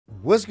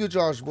What's good,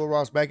 y'all? It's your boy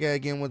Ross back here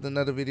again with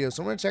another video.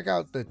 So we're gonna check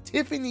out the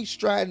Tiffany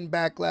Stratton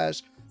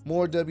Backlash.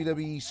 More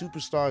WWE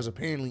superstars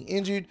apparently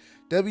injured.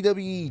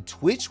 WWE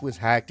Twitch was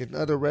hacked and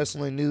other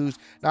wrestling news.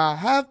 Now I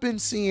have been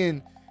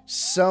seeing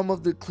some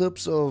of the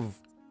clips of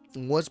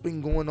what's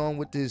been going on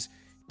with this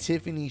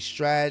Tiffany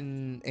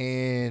Stratton,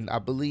 and I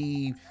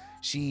believe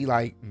she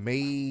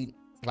made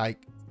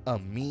a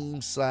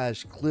meme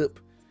slash clip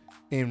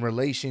in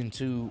relation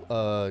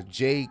to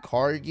Jay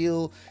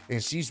Cargill,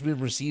 and she's been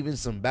receiving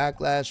some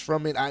backlash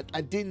from it.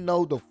 I didn't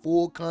know the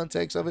full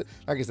context of it.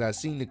 Like I said, I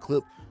seen the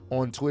clip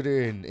on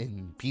Twitter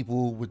and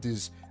people with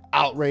this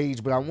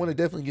outrage, but I want to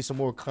definitely get some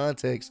more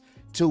context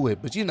to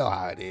it. But you know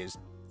how it is.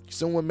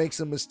 Someone makes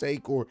a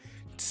mistake or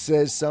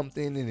says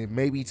something and it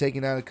may be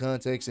taken out of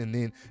context, and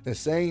then the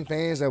same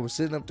fans that were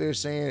sitting up there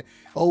saying,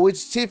 oh,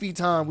 it's Tiffy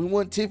time, we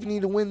want Tiffany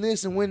to win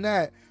this and win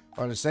that,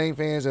 are the same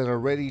fans that are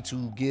ready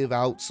to give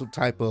out some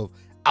type of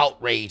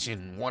outrage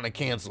and want to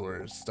cancel her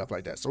and stuff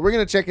like that. So we're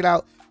gonna check it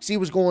out, see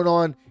what's going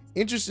on.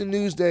 Interesting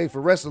news day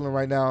for wrestling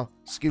right now.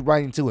 Let's get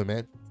right into it,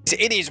 man.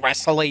 It is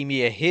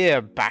WrestleMania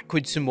here, back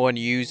with some more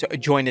news.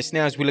 Join us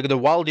now as we look at the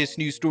wildest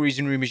news stories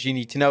and rumors you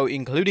need to know,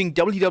 including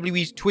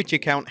WWE's Twitch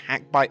account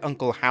hacked by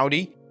Uncle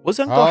Howdy. Was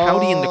Uncle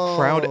Howdy in the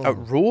crowd at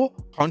Raw?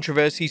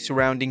 Controversy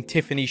surrounding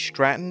Tiffany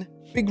Stratton.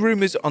 Big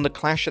rumors on the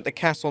Clash at the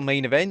Castle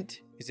main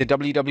event. Is the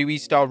WWE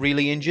star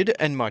really injured?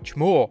 And much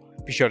more.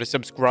 Be sure to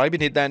subscribe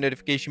and hit that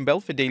notification bell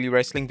for daily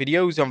wrestling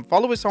videos, and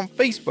follow us on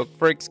Facebook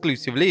for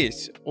exclusive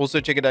lists. Also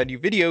check out our new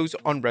videos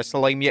on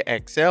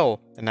WrestleMania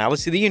XL. And now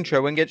let's see the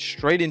intro and get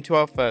straight into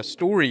our first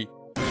story.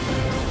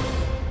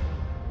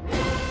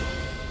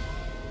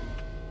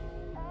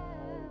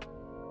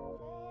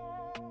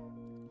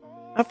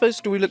 Our first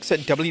story looks at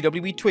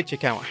WWE Twitch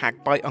account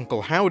hacked by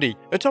Uncle Howdy.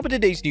 At top of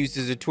today's news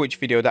is a Twitch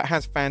video that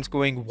has fans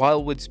going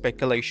wild with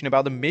speculation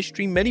about the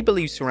mystery many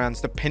believe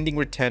surrounds the pending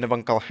return of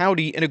Uncle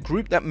Howdy in a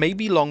group that may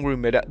be long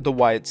rumored at the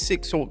Wyatt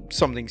Six or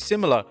something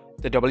similar.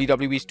 The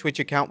WWE's Twitch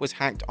account was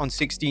hacked on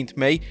 16th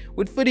May,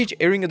 with footage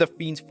airing of the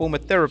Fiend's former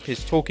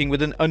therapist talking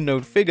with an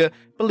unknown figure,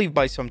 believed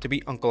by some to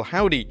be Uncle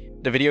Howdy.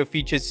 The video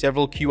features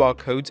several QR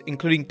codes,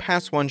 including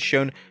past ones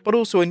shown, but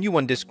also a new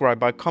one described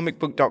by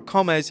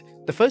comicbook.com as,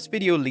 the first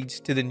video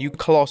leads to the new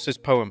Colossus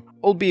poem,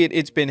 albeit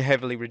it's been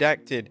heavily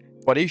redacted.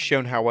 What is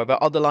shown, however,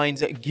 are the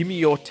lines, "Gimme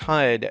your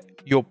tired,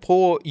 your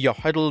poor, your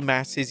huddled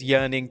masses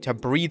yearning to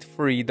breathe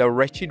free the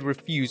wretched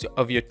refuse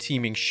of your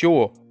teeming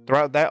shore."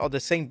 Throughout that are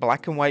the same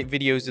black and white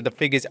videos of the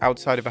figures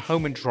outside of a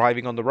home and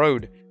driving on the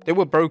road. They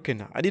were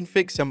broken, I didn't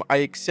fix them, I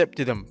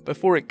accepted them.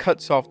 Before it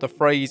cuts off, the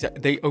phrase,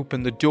 "they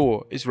opened the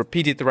door," is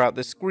repeated throughout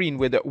the screen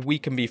with "we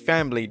can be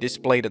family"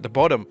 displayed at the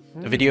bottom.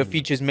 The video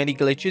features many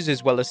glitches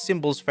as well as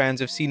symbols fans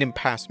have seen in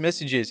past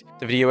messages.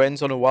 The video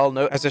ends on a wild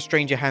note as a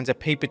stranger hands a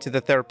paper to the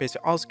therapist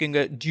asking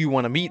her, "Do you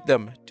want to meet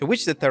them?" To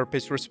which the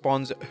therapist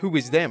responds, "Who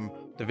is them?"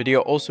 The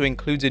video also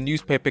includes a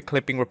newspaper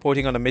clipping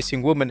reporting on a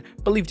missing woman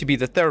believed to be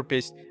the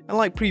therapist, and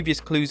like previous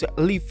clues,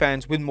 leave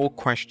fans with more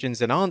questions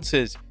than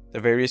answers.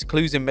 The various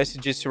clues and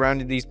messages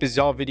surrounding these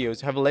bizarre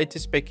videos have led to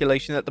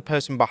speculation that the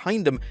person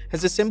behind them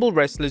has assembled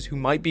wrestlers who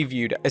might be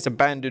viewed as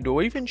abandoned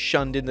or even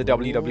shunned in the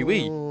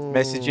WWE.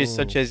 Messages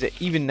such as,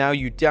 "Even now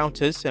you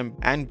doubt us,"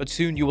 and "but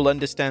soon you will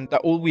understand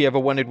that all we ever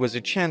wanted was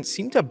a chance,"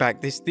 seem to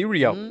back this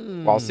theory up.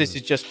 Whilst this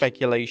is just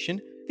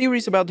speculation,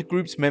 theories about the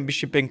group's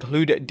membership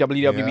include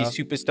WWE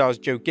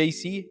superstars Joe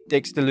Gacy,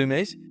 Dexter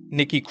Lumis,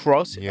 Nikki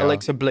Cross,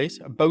 Alexa Bliss,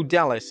 Bo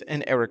Dallas,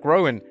 and Eric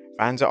Rowan.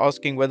 Fans are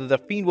asking whether The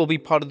Fiend will be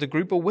part of the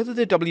group or whether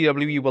the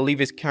WWE will leave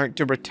his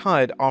character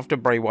retired after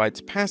Bray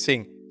Wyatt's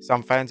passing.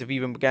 Some fans have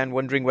even began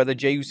wondering whether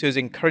Jey Uso's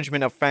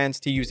encouragement of fans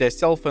to use their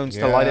cell phones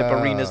to light up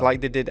arenas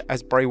like they did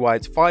as Bray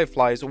Wyatt's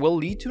Fireflies will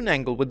lead to an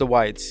angle with the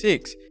Wyatt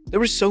Six.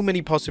 There are so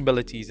many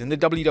possibilities, and the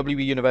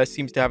WWE universe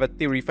seems to have a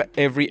theory for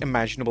every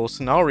imaginable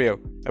scenario.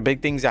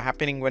 Big things are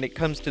happening when it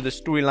comes to the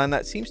storyline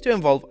that seems to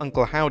involve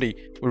Uncle Howdy,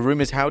 with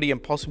rumors Howdy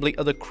and possibly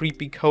other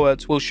creepy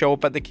cohorts will show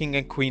up at the King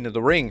and Queen of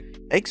the Ring.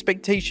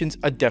 Expectations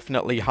are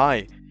definitely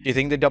high. Do you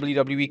think the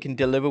WWE can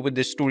deliver with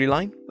this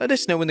storyline? Let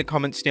us know in the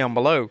comments down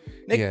below.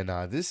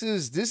 This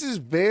is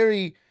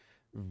very,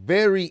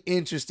 very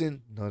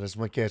interesting. No, that's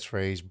my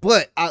catchphrase,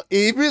 but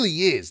it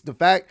really is. The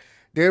fact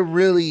they're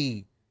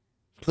really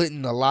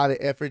putting a lot of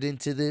effort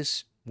into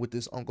this with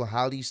this Uncle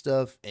Howdy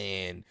stuff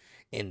and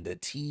the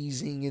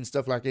teasing and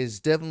stuff like that is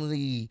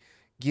definitely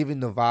giving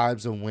the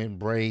vibes of when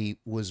Bray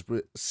was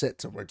set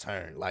to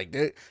return. Like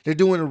they're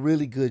doing a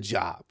really good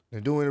job.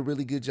 They're doing a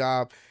really good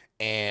job,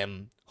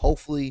 and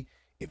hopefully,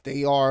 if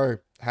they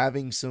are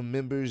having some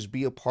members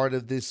be a part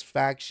of this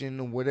faction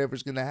or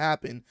whatever's going to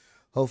happen,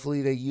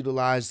 hopefully they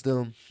utilize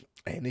them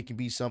and it can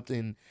be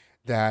something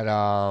that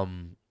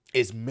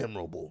is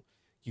memorable.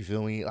 You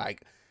feel me?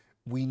 Like,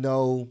 we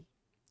know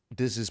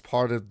this is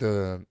part of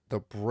the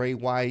Bray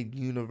Wyatt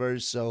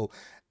universe, so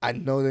I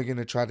know they're going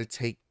to try to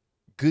take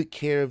good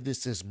care of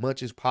this as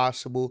much as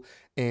possible,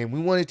 and we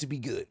want it to be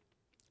good.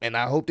 And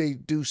I hope they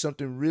do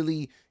something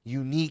really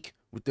unique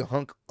with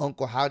the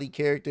Uncle Howdy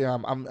character.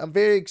 I'm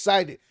very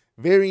excited,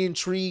 very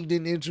intrigued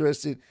and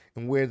interested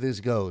in where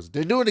this goes.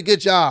 They're doing a good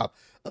job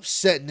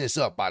setting this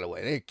up, by the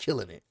way. They're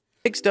killing it.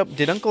 Next up,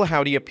 did Uncle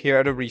Howdy appear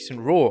at a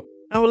recent Raw?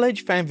 Our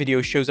alleged fan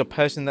video shows a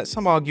person that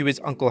some argue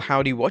is Uncle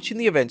Howdy watching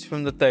the events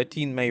from the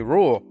 13 May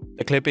Raw.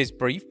 The clip is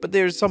brief, but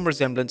there is some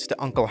resemblance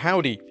to Uncle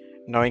Howdy.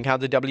 Knowing how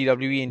the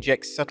WWE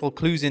injects subtle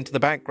clues into the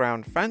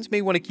background, fans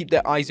may want to keep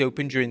their eyes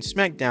open during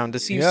SmackDown to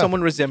see if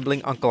someone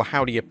resembling Uncle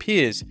Howdy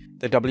appears.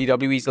 The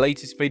WWE's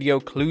latest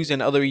video, clues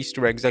and other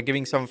Easter eggs are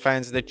giving some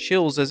fans the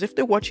chills as if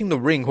they're watching The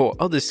Ring or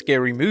other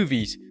scary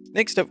movies.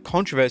 Next up,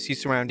 controversy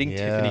surrounding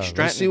Tiffany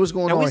Stratton. Let's see what's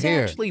going on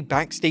here. Actually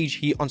backstage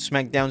heat on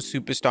SmackDown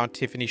superstar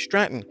Tiffany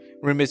Stratton.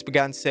 Rumors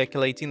began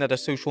circulating that a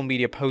social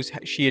media post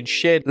she had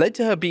shared led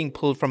to her being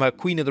pulled from her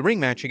Queen of the Ring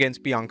match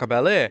against Bianca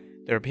Belair.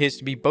 There appears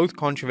to be both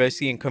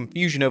controversy and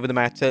confusion over the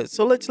matter,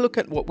 so let's look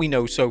at what we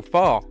know so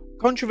far.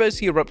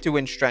 Controversy erupted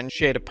when Stratton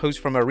shared a post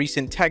from a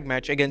recent tag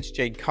match against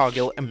Jade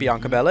Cargill and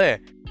Bianca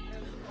Belair.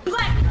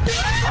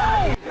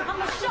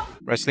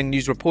 Wrestling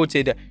News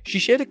reported she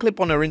shared a clip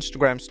on her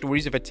Instagram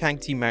stories of a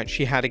tag team match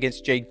she had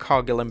against Jade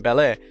Cargill and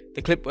Belair.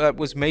 The clip that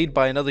was made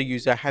by another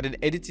user had an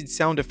edited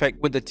sound effect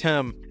with the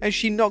term, as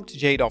she knocked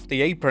Jade off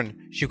the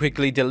apron. She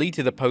quickly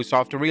deleted the post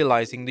after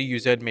realizing the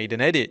user had made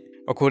an edit.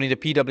 According to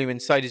PW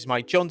Insider's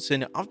Mike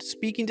Johnson, after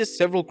speaking to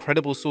several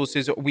credible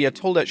sources, we are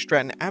told that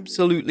Stratton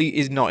absolutely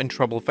is not in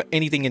trouble for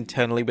anything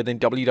internally within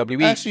WWE,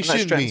 and that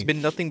Stratton's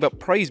been nothing but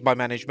praised by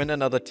management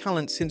and other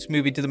talent since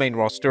moving to the main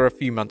roster a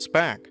few months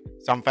back.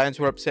 Some fans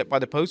were upset by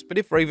the post, but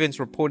if Raven's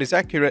report is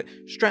accurate,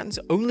 Stratton's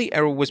only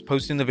error was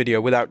posting the video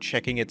without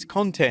checking its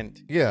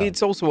content.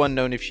 It's also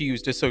unknown if she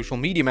used a social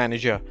media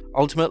manager.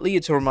 Ultimately,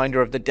 it's a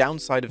reminder of the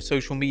downside of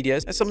social media,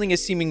 as something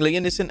as seemingly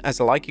innocent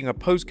as liking a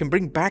post can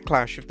bring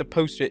backlash if the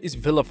poster is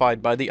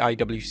vilified by the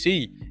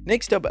IWC.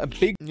 Next up, a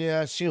big...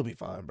 Yeah, she'll be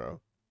fine,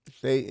 bro.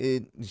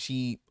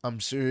 I'm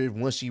sure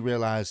once she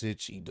realized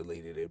it, she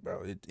deleted it,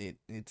 bro.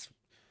 It's...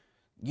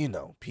 You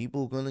know,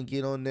 people gonna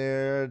get on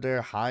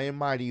their high and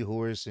mighty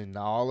horse, and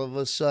all of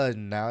a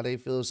sudden, now they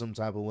feel some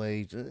type of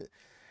way.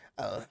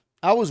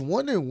 I was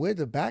wondering where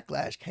the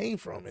backlash came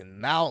from,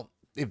 and now,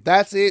 if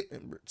that's it,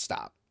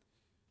 stop.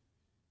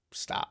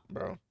 Stop,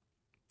 bro.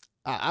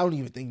 I don't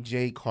even think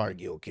Jade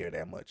Cargill care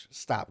that much.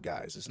 Stop,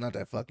 guys. It's not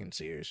that fucking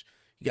serious.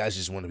 You guys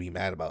just want to be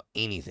mad about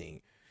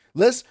anything.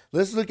 Let's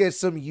look at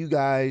some of you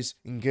guys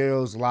and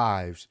girls'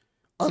 lives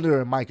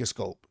under a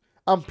microscope.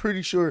 I'm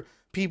pretty sure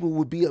people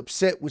would be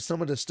upset with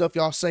some of the stuff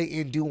y'all say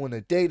and do on a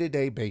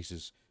day-to-day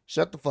basis.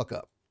 Shut the fuck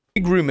up.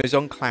 Big rumors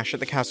on Clash at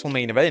the Castle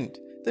main event.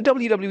 The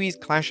WWE's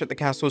Clash at the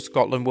Castle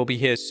Scotland will be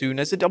here soon,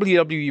 as the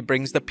WWE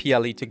brings the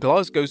PLE to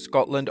Glasgow,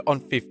 Scotland on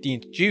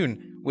 15th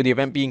June. With the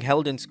event being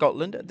held in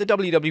Scotland, the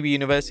WWE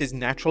Universe is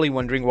naturally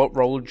wondering what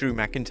role Drew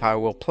McIntyre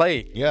will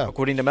play.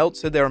 According to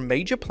Meltzer, there are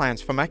major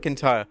plans for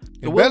McIntyre.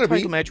 The world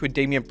title match with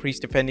Damian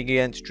Priest defending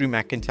against Drew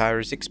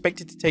McIntyre is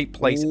expected to take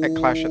place at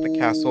Clash at the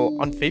Castle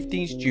on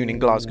 15th June in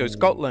Glasgow,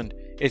 Scotland.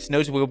 It's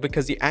notable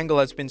because the angle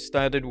has been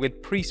started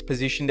with Priest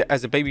positioned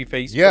as a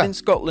babyface, but in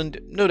Scotland,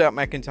 no doubt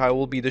McIntyre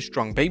will be the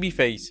strong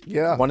babyface.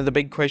 One of the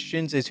big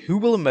questions is who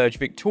will emerge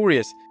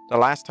victorious. The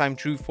last time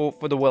Drew fought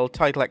for the world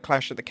title at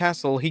Clash at the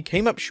Castle, he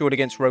came up short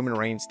against Roman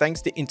Reigns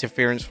thanks to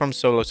interference from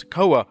Solo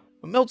Sikoa.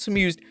 But Meltzer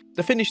mused,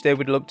 the finish there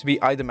would look to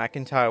be either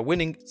McIntyre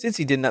winning, since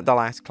he didn't at the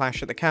last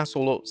Clash at the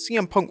Castle, or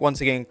CM Punk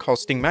once again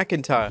costing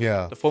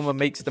McIntyre. The former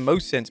makes the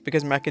most sense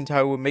because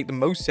McIntyre would make the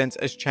most sense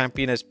as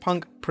champion, as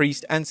Punk,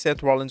 Priest and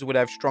Seth Rollins would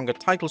have stronger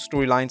title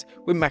storylines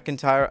with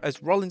McIntyre,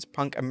 as Rollins,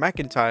 Punk and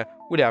McIntyre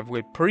would have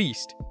with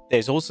Priest.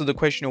 There's also the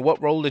question of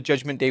what role the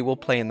Judgment Day will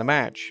play in the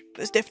match.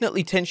 There's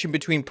definitely tension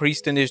between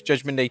Priest and his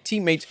Judgment Day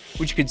teammates,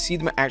 which could see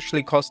them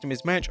actually cost him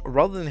his match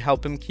rather than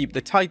help him keep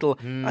the title,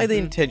 either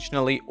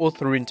intentionally or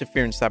through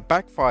interference that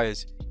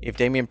backfires. If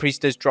Damian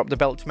Priest does drop the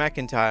belt to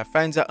McIntyre,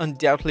 fans are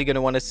undoubtedly going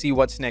to want to see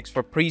what's next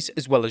for Priest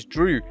as well as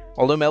Drew.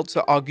 Although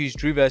Meltzer argues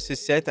Drew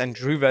versus Seth and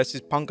Drew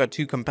versus Punk are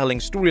two compelling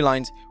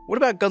storylines, what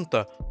about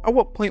Gunther? At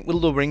what point will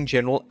the Ring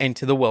General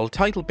enter the world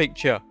title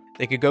picture?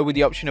 They could go with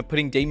the option of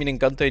putting Damian and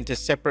Gunther into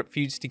separate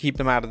feuds to keep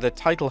them out of the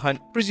title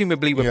hunt,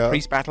 presumably with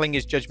Priest battling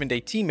his Judgment Day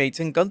teammates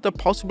and Gunther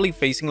possibly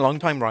facing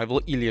longtime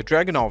rival Ilya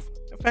Dragunov.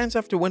 Fans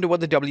have to wonder what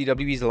the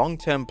WWE's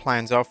long-term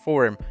plans are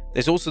for him.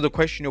 There's also the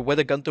question of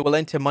whether Gunther will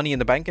enter Money in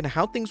the Bank and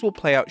how things will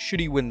play out should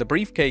he win the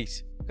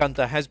briefcase.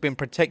 Gunther has been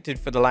protected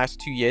for the last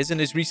 2 years, and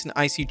his recent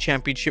IC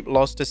Championship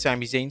loss to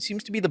Sami Zayn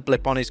seems to be the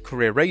blip on his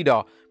career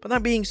radar. But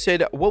that being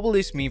said, what will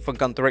this mean for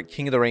Gunther at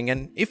King of the Ring,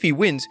 and if he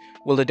wins,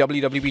 will the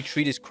WWE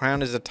treat his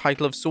crown as a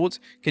title of sorts,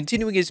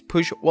 continuing his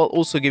push while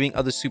also giving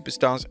other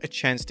superstars a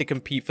chance to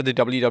compete for the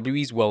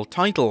WWE's world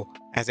title?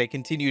 As they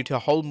continue to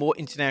hold more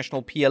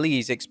international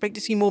PLEs, expect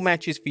to see more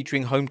matches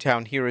featuring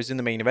hometown heroes in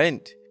the main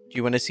event. Do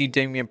you want to see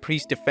Damian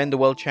Priest defend the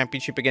World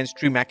Championship against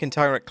Drew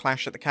McIntyre at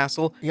Clash at the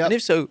Castle? And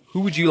if so,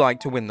 who would you like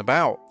to win the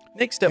bout?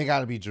 Next up... It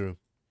gotta be Drew.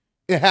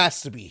 It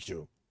has to be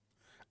Drew.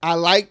 I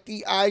like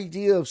the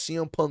idea of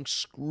CM Punk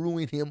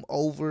screwing him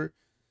over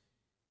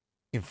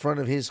in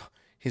front of his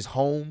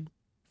home,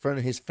 in front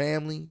of his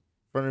family, in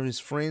front of his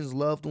friends,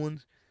 loved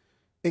ones.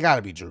 It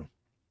gotta be Drew.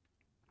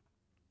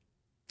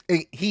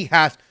 He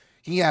has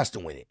to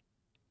win it.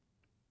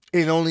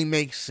 It only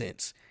makes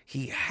sense.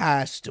 He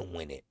has to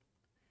win it.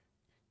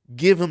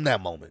 Give him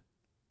that moment.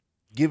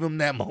 Give him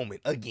that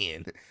moment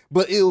again.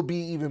 But it'll be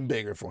even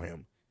bigger for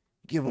him.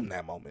 Give him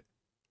that moment.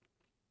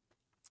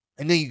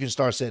 And then you can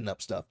start setting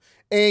up stuff.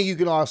 And you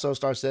can also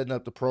start setting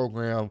up the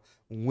program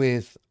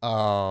with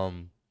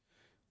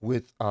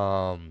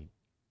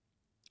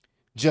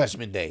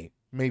Judgment Day.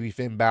 Maybe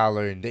Finn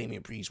Balor and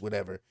Damian Priest,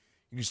 whatever.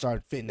 You can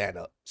start fitting that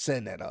up,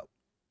 setting that up.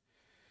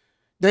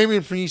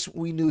 Damian Priest,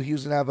 we knew he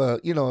was going to have a,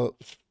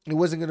 it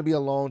wasn't going to be a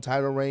long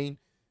title reign,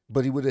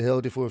 but he would have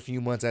held it for a few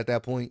months at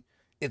that point.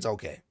 It's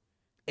okay.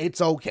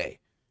 It's okay.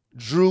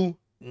 Drew,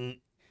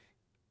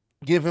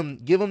 give him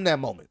that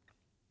moment.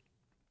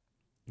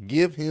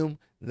 Give him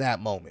that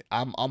moment.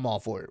 I'm all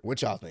for it.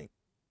 What y'all think?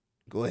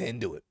 Go ahead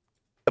and do it.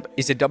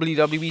 Is a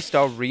WWE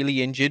star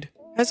really injured?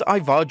 Has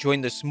Ivar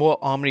joined the small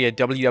army of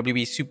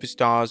WWE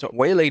superstars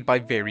waylaid by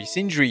various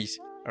injuries?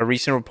 A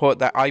recent report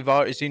that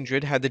Ivar is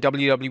injured had the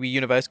WWE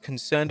Universe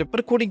concerned, but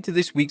according to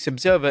this week's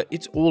Observer,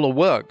 it's all a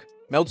work.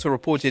 Meltzer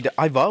reported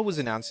Ivar was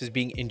announced as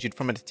being injured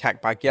from an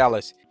attack by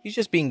Gallus. He's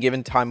just being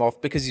given time off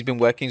because he's been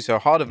working so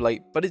hard of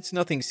late, but it's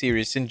nothing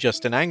serious and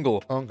just an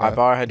angle. Okay.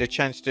 Ivar had a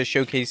chance to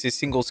showcase his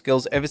single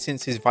skills ever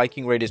since his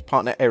Viking Raiders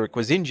partner Eric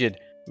was injured.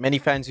 Many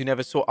fans who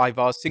never saw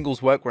Ivar's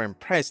singles work were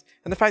impressed,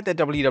 and the fact that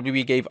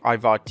WWE gave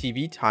Ivar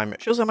TV time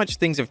shows how much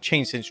things have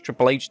changed since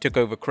Triple H took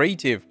over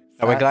creative.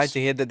 Now, we're glad to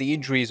hear that the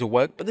injury is a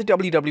work, but the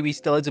WWE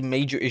still has a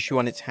major issue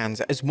on its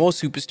hands as more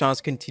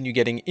superstars continue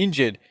getting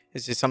injured.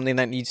 Is this something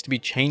that needs to be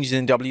changed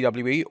in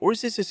WWE, or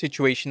is this a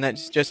situation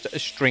that's just a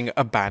string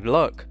of bad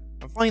luck?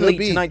 And finally,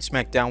 tonight's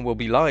SmackDown will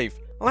be live.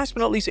 And last but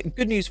not least,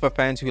 good news for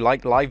fans who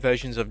like live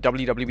versions of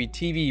WWE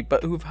TV,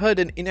 but who've heard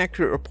an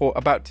inaccurate report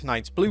about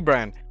tonight's Blue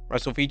Brand.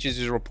 Russell Features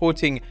is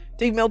reporting,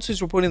 Dave Meltzer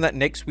is reporting that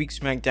next week's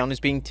SmackDown is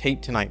being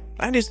taped tonight.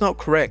 That is not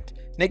correct.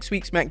 Next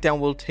week's SmackDown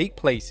will take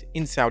place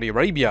in Saudi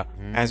Arabia.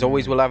 As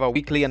always, we'll have our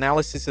weekly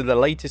analysis of the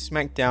latest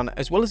SmackDown,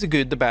 as well as the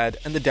good, the bad,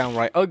 and the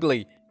downright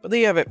ugly. But there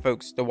you have it,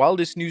 folks. The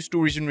wildest news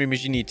stories and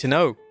rumors you need to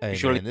know. Hey,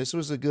 man, this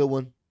was a good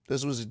one.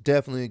 This was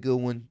definitely a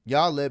good one.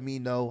 Y'all let me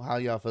know how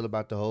y'all feel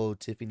about the whole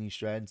Tiffany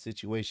Stratton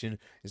situation.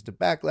 Is the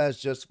backlash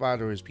justified,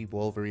 or is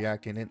people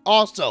overreacting? And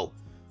also,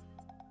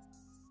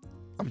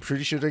 I'm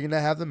pretty sure they're going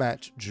to have the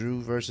match.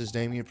 Drew versus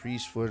Damian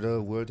Priest for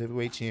the World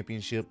Heavyweight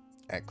Championship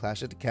at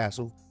Clash at the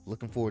Castle.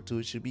 Looking forward to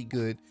it. Should be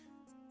good.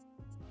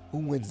 Who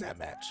wins that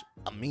match?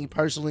 Me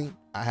personally,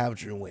 I have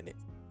Drew win it.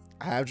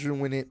 I have Drew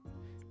win it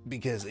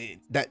because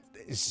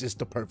it's just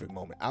the perfect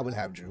moment. I would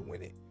have Drew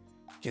win it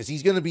because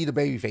he's going to be the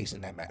babyface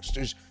in that match.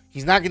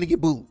 He's not going to get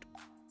booed.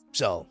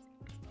 So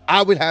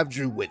I would have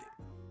Drew win it.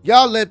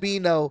 Y'all let me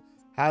know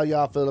how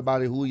y'all feel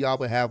about it, who y'all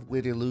would have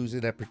win or lose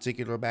in that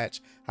particular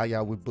match, how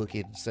y'all would book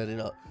it and set it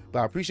up.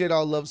 But I appreciate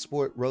all love,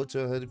 support, road to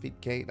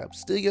 150K. I'm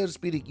still your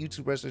undisputed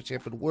YouTube wrestling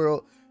champ of the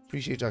world.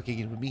 Appreciate y'all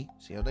kicking it with me.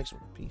 See y'all next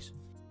one. Peace.